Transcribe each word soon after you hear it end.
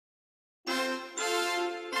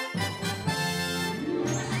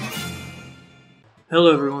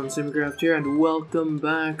Hello everyone, Cmeecraft here, and welcome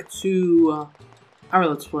back to our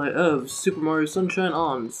Let's Play of Super Mario Sunshine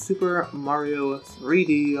on Super Mario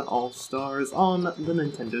 3D All-Stars on the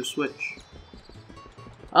Nintendo Switch.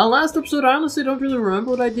 Last episode, I honestly don't really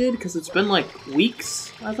remember what I did, because it's been like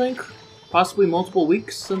weeks, I think. Possibly multiple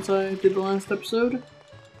weeks since I did the last episode.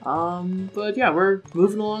 But yeah, we're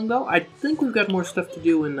moving along though. I think we've got more stuff to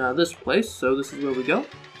do in this place, so this is where we go.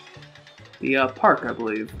 The park, I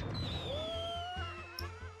believe.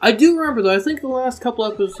 I do remember, though, I think the last couple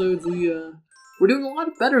episodes we're doing a lot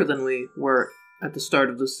better than we were at the start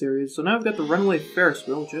of this series. So now I've got the Runaway Ferris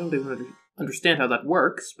wheel, which I don't even understand how that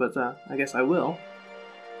works, but I guess I will.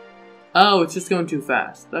 Oh, it's just going too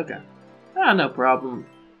fast. Okay. No problem.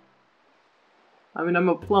 I mean, I'm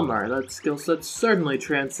a plumber. That skill set certainly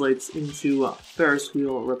translates into Ferris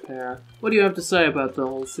wheel repair. What do you have to say about the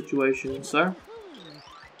whole situation, sir?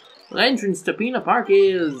 The entrance to Peanut Park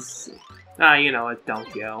is... you know it,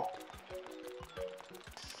 don't you?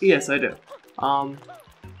 Yes, I do.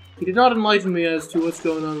 He did not enlighten me as to what's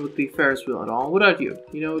going on with the Ferris wheel at all. What about you?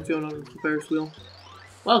 You know what's going on with the Ferris wheel?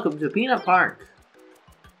 Welcome to Peanut Park.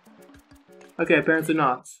 Okay, apparently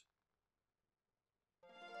not.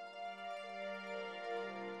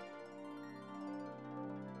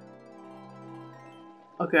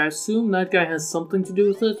 Okay, I assume that guy has something to do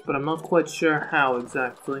with it, but I'm not quite sure how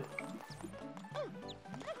exactly.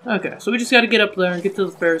 Okay, so we just gotta get up there and get to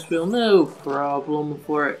the Ferris wheel, no problem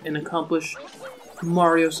for an accomplished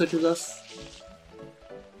Mario such as us.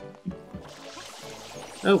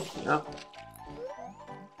 Oh, no.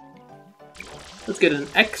 Let's get an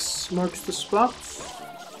X, marks the spot,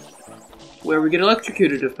 where we get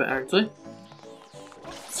electrocuted apparently.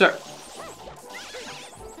 Sir.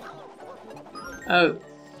 Oh.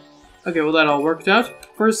 Okay, well that all worked out.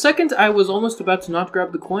 For a second, I was almost about to not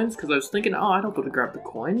grab the coins, because I was thinking, oh, I don't want to grab the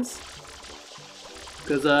coins.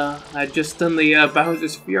 Because, I'd just done the,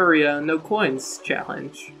 Bowser's Fury, no coins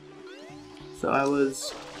challenge. So I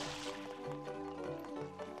was...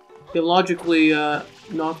 illogically,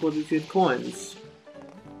 not wanting to get coins.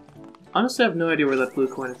 Honestly, I have no idea where that blue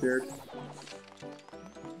coin appeared.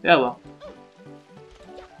 Yeah, well.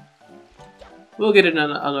 We'll get it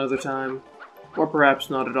another time. Or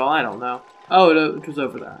perhaps not at all, I don't know. Oh, it was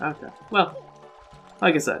over there. Okay. Well,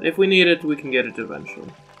 like I said, if we need it, we can get it eventually.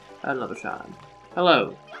 Another time.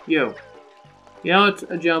 Hello. You. You know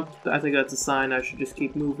what? I jumped. I think that's a sign I should just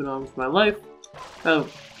keep moving on with my life. Oh,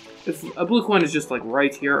 if a blue coin is just like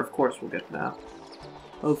right here, of course we'll get it now.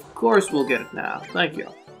 Of course we'll get it now. Thank you.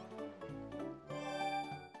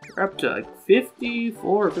 We're up to like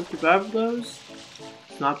 54 or 55 of those.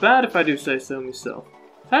 It's not bad if I do say so myself.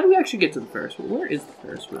 How do we actually get to the Ferris wheel? Where is the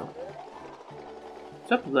Ferris wheel?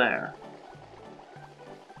 It's up there.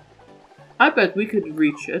 I bet we could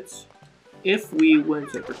reach it if we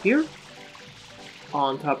went over here,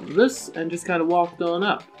 on top of this, and just kind of walked on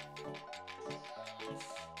up.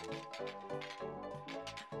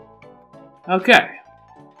 Okay.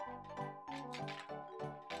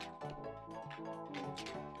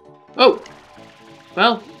 Oh!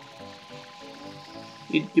 Well,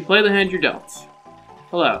 you play the hand you're dealt.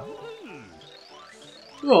 Hello.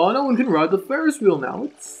 Oh, no one can ride the Ferris wheel now.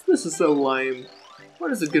 This is so lame.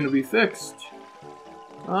 When is it going to be fixed?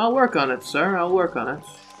 I'll work on it, sir. I'll work on it.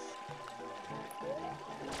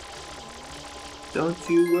 Don't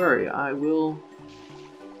you worry. I will...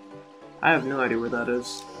 I have no idea where that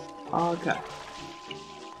is. Okay.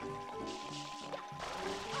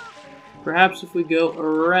 Perhaps if we go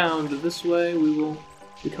around this way, we will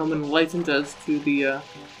become enlightened as to the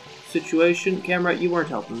situation. Camera, you weren't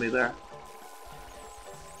helping me there.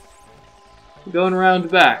 Going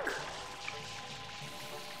around back.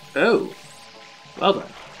 Oh. Well done.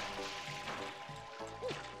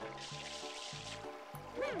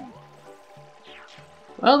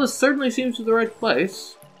 Well, this certainly seems to be the right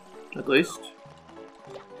place. At least.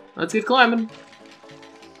 Let's get climbing.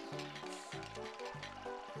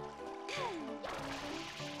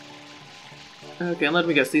 Okay, and let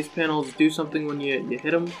me guess, these panels do something when you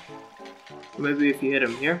hit them? Or maybe if you hit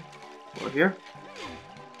them here? Or here?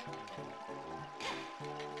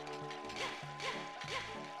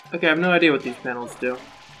 Okay, I have no idea what these panels do.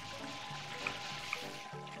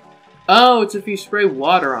 Oh, it's if you spray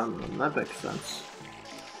water on them. That makes sense.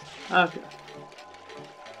 Okay.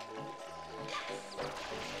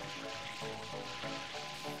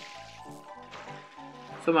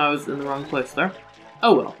 Somehow I was in the wrong place there.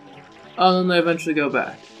 Oh well. Oh, then they eventually go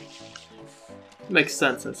back. Makes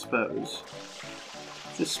sense, I suppose.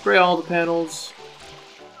 Just spray all the panels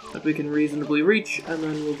that we can reasonably reach, and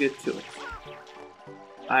then we'll get to it.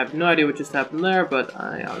 I have no idea what just happened there, but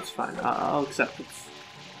it's fine. I'll accept it.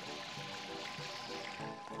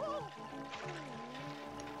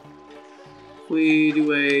 We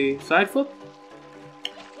do a side flip.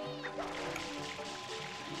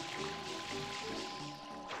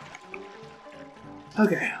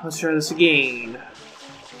 Okay, let's try this again.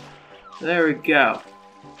 There we go.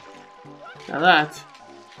 Now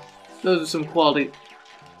those are some quality.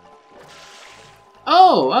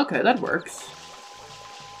 Oh, okay, that works.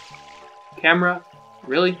 Camera?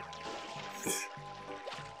 Really?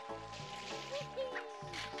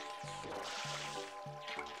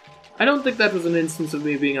 I don't think that was an instance of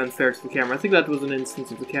me being unfair to the camera. I think that was an instance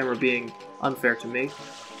of the camera being unfair to me.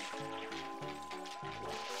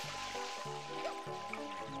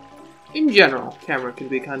 In general, camera can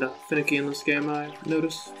be kind of finicky in this game, I've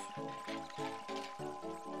noticed.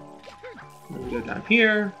 Then we go down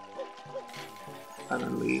here. And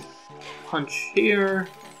then we punch here.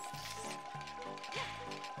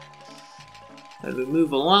 As we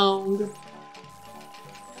move along.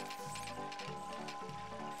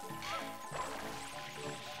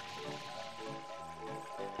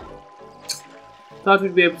 Thought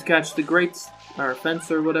we'd be able to catch the grates, or fence,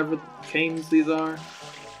 or whatever chains these are.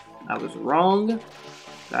 I was wrong.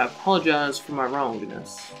 I apologize for my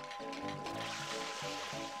wrongness.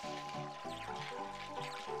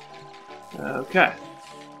 Okay.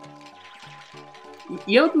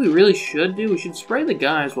 You know what we really should do? We should spray the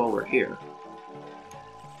guys while we're here.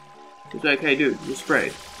 It's like, hey dude, you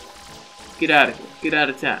sprayed. Get out of here. Get out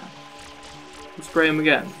of town. You spray them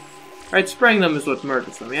again. Alright, spraying them is what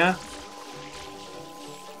murders them, yeah?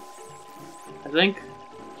 I think.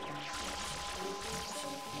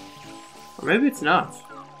 Or maybe it's not.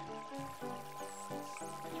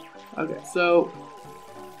 Okay, so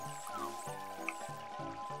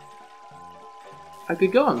I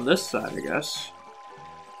could go on this side, I guess.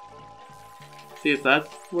 See if that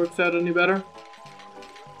works out any better.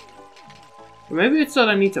 Or maybe it's that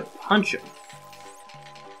I need to punch him.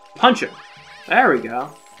 Punch him! There we go.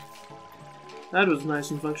 That was nice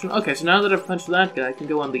and functional. Okay, so now that I've punched that guy, I can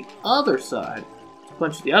go on the other side to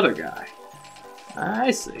punch the other guy.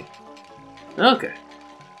 I see. Okay.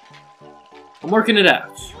 I'm working it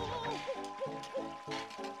out.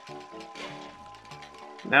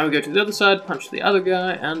 Now we go to the other side, punch the other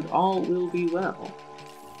guy, and all will be well.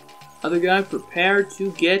 Other guy, prepare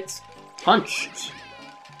to get punched.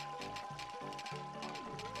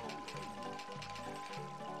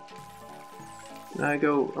 Can I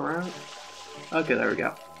go around? Okay, there we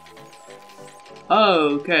go.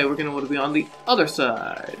 Okay, we're gonna want to be on the other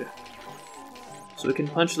side. So we can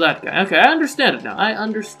punch that guy. Okay, I understand it now. I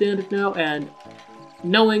understand it now, and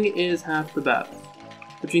knowing is half the battle.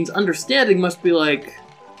 Which means understanding must be like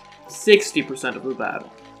 60% of the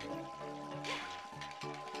battle.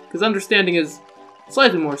 Because understanding is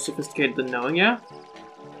slightly more sophisticated than knowing, yeah?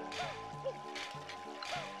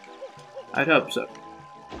 I'd hope so.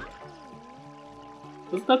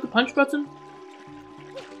 Wasn't that the punch button?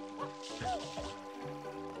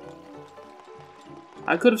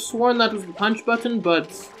 I could have sworn that was the punch button,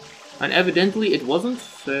 but evidently it wasn't,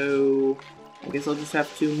 so I guess I'll just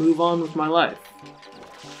have to move on with my life.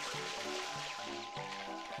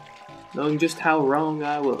 Knowing just how wrong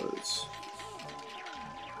I was.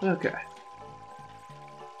 Okay.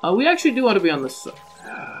 We actually do want to be on this side.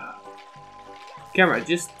 Camera,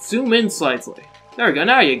 just zoom in slightly. There we go,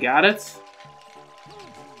 now you got it.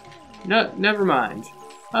 No, never mind.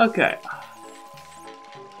 Okay.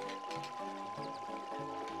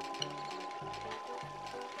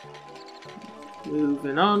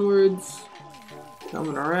 Moving onwards.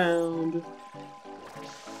 Coming around.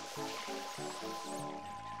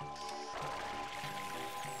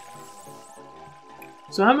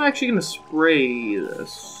 So how am I actually going to spray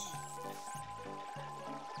this?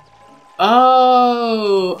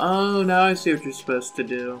 Oh, now I see what you're supposed to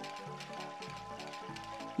do.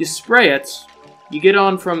 You spray it, you get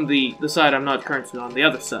on from the side I'm not currently on, the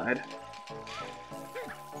other side.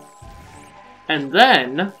 And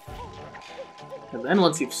then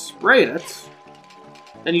once you've sprayed it,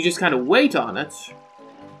 then you just kind of wait on it.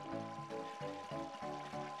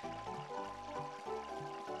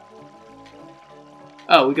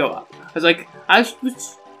 Oh, we go up. I was like,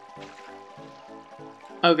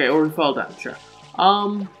 okay, or we fall down, sure.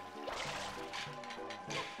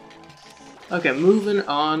 Okay, moving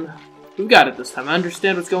on. We've got it this time. I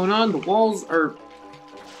understand what's going on. The walls are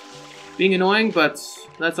being annoying, but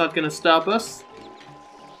that's not going to stop us.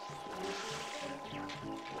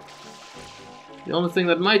 The only thing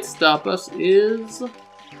that might stop us is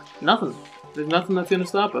nothing. There's nothing that's going to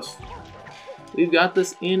stop us. We've got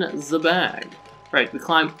this in the bag. Right, we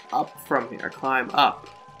climb up from here. Climb up.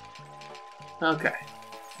 Okay.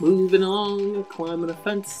 Moving along, climbing a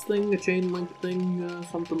fence thing, a chain link thing,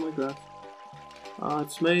 something like that.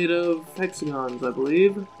 It's made of hexagons, I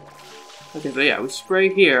believe. Okay, so yeah, we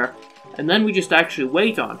spray here, and then we just actually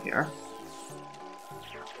wait on here.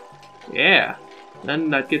 Yeah. Then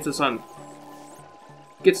that gets us on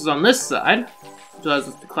this side, which allows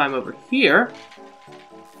us to climb over here.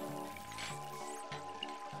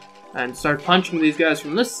 And start punching these guys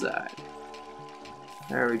from this side.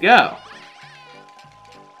 There we go.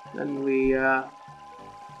 Then we, well,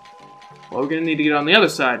 we're gonna need to get on the other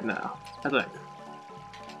side now, I think.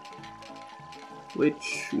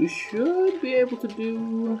 Which we should be able to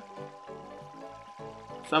do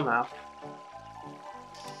somehow.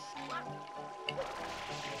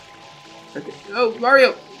 Okay. Oh,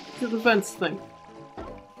 Mario! To the fence thing.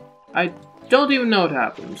 I don't even know what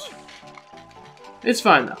happens. It's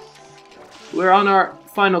fine though. We're on our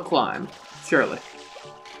final climb, surely.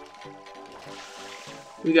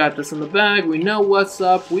 We got this in the bag, we know what's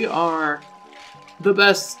up, we are the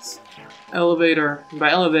best elevator, and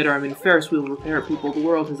by elevator I mean Ferris wheel repair people the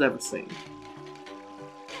world has ever seen.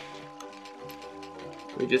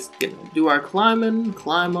 We just do our climbing,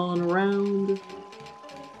 climb on around,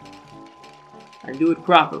 and do it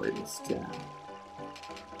properly this time.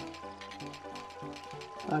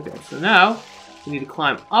 Okay, so now we need to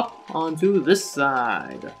climb up onto this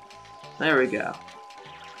side. There we go.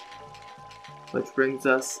 Which brings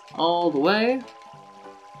us all the way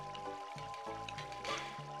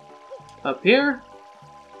up here.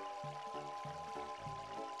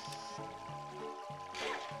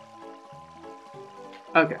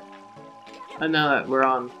 Okay. And now that we're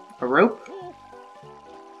on a rope,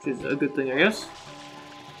 which is a good thing, I guess.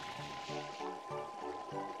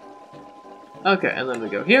 Okay, and then we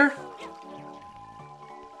go here.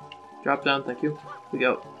 Drop down, thank you. We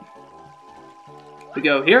go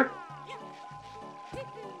here.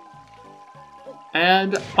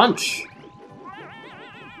 And punch.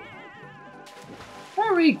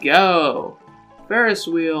 There we go. Ferris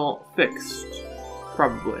wheel fixed.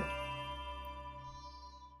 Probably.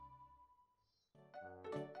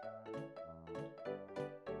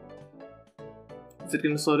 Is it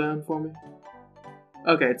gonna slow down for me?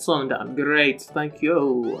 Okay, it's slowing down. Great, thank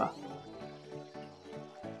you.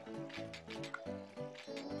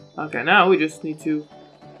 Okay, now we just need to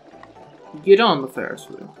get on the Ferris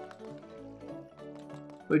wheel.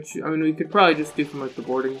 Which, I mean, we could probably just do from, like, the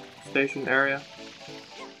boarding station area.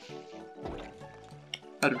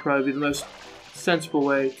 That would probably be the most sensible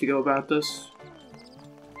way to go about this.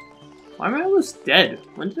 Why am I almost dead?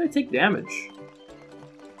 When did I take damage?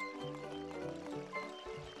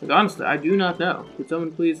 Like, honestly, I do not know. Could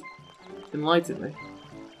someone please enlighten me?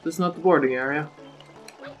 This is not the boarding area.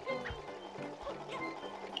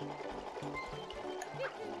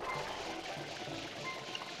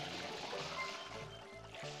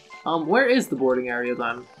 Where is the boarding area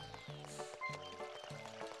then?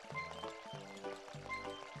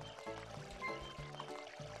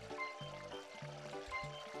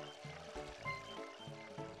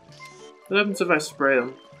 What happens if I spray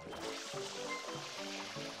them?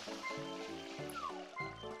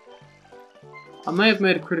 I may have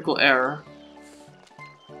made a critical error.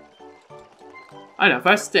 I know, if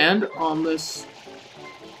I stand on this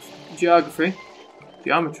geometry,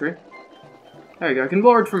 there we go, I can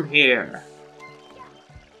board from here.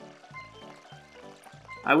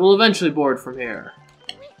 I will eventually board from here.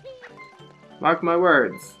 Mark my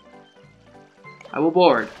words. I will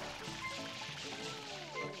board.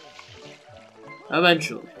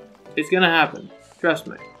 Eventually. It's gonna happen. Trust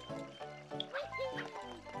me.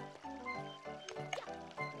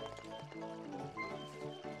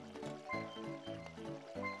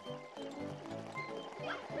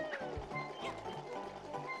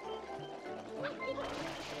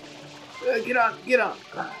 Get on.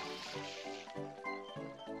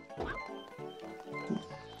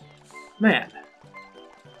 Man.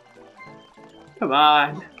 Come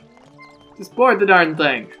on. Just board the darn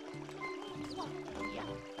thing.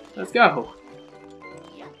 Let's go.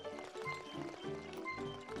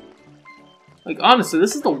 Like, honestly,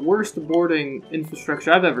 this is the worst boarding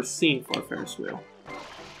infrastructure I've ever seen for a Ferris wheel.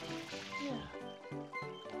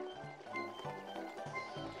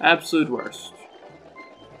 Absolute worst.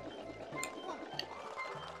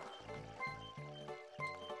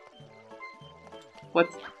 What?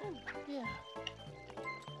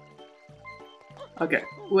 Okay.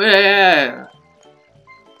 Where?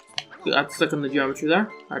 Got stuck on the geometry there.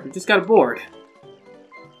 Alright, we just got a board.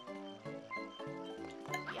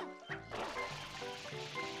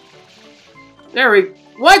 There we...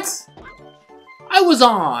 What? I was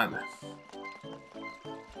on!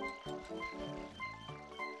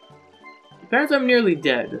 Apparently I'm nearly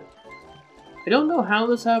dead. I don't know how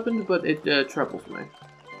this happened, but it troubles me.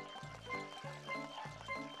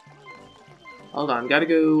 Hold on, gotta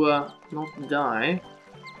go, not die.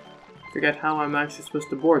 Forget how I'm actually supposed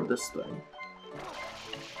to board this thing.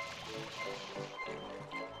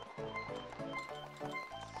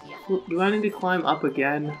 Do I need to climb up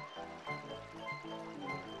again?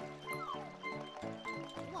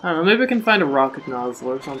 I don't know, maybe I can find a rocket nozzle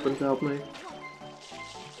or something to help me.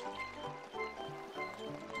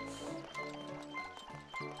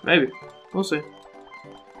 Maybe. We'll see. I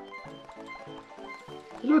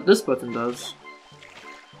wonder what this button does.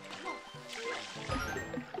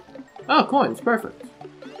 Oh, coins. Perfect.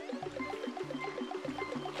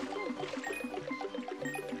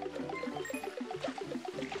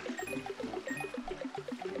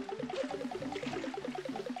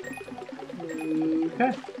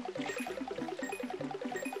 Okay.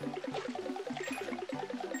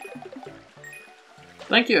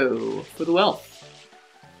 Thank you for the wealth.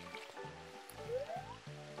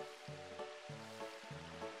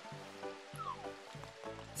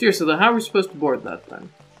 Seriously, though, how are we supposed to board that thing?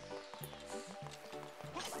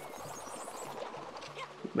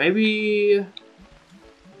 Maybe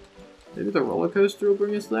the roller coaster will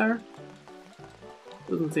bring us there?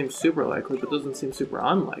 Doesn't seem super likely, but doesn't seem super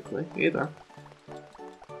unlikely either.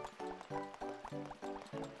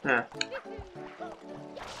 Huh.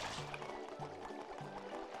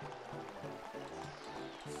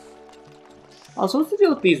 Also, what's the deal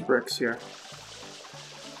with these bricks here?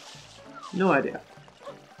 No idea.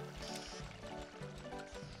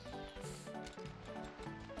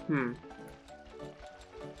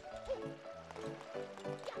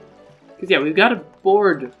 Because, yeah, we've got to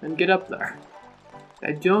board and get up there.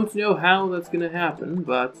 I don't know how that's gonna happen,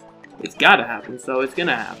 but it's gotta happen, so it's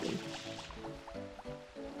gonna happen.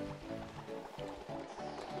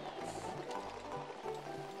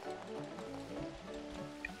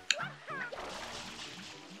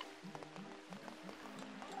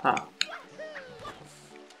 Huh.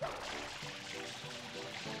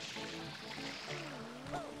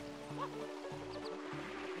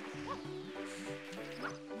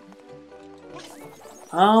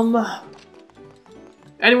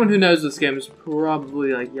 Anyone who knows this game is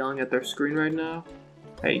probably, like, yelling at their screen right now.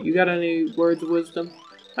 Hey, you got any words of wisdom?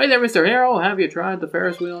 Hey there, Mr. Hero, have you tried the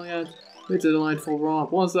Ferris wheel yet? It's a delightful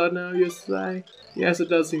romp. What's that now, you say? Yes, it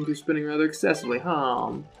does seem to be spinning rather excessively,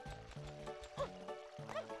 Well,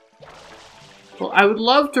 I would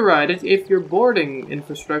love to ride it if your boarding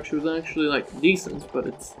infrastructure was actually, like, decent, but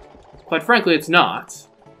it's... Quite frankly, it's not.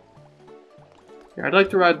 Here, I'd like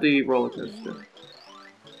to ride the roller coaster.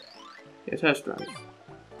 Yeah, test drive.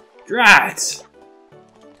 Drat!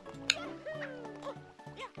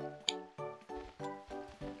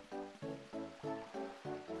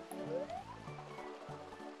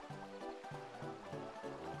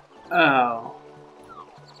 Oh.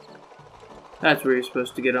 That's where you're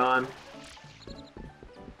supposed to get on.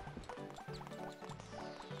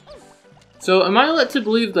 So, am I led to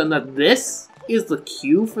believe then that this is the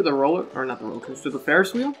queue for the roller... Or not the roller coaster, the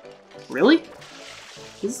Ferris wheel? Really?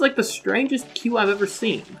 This is like the strangest queue I've ever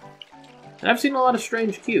seen. And I've seen a lot of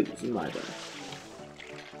strange queues in my day.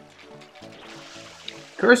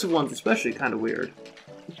 Cursive ones especially kind of weird.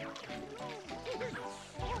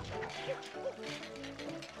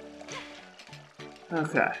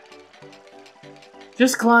 Okay.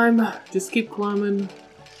 Just climb. Just keep climbing.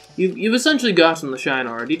 You've essentially gotten the shine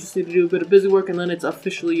already. You just need to do a bit of busy work and then it's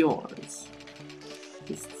officially yours.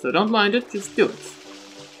 So don't mind it, just do it.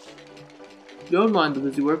 Don't mind the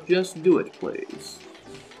busy work, just do it, please.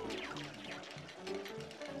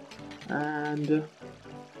 And...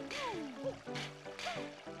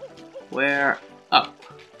 we're up.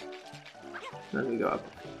 Then we go up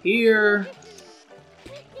here.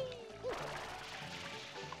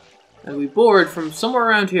 And we board from somewhere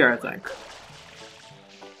around here, I think.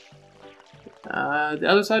 The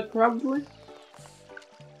other side, probably?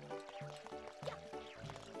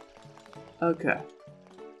 Okay.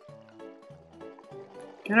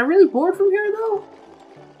 Can I really board from here, though?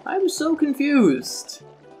 I'm so confused.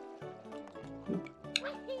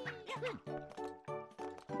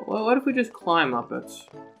 Well, what if we just climb up it?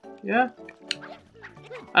 Yeah?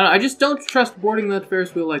 I don't know, I just don't trust boarding that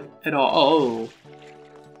Ferris wheel, like, at all. Oh.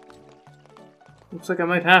 Looks like I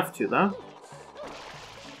might have to, though.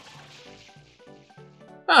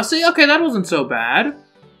 Oh, see, okay, that wasn't so bad.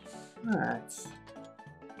 Alright.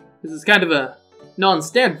 This is kind of a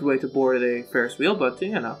non-standard way to board a Ferris wheel, but,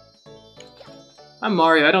 you know. I'm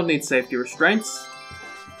Mario, I don't need safety restraints.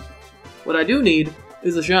 What I do need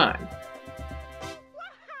is a shine.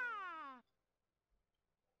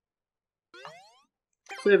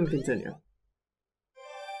 Save and continue.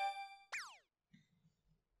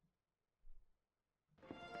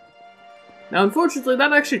 Now, unfortunately,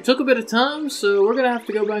 that actually took a bit of time, so we're gonna have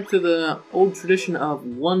to go back to the old tradition of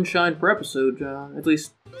one shine per episode, at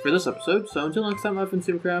least for this episode. So until next time, I've been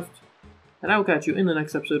Cmeecraft, and I will catch you in the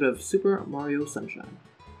next episode of Super Mario Sunshine.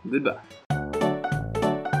 Goodbye.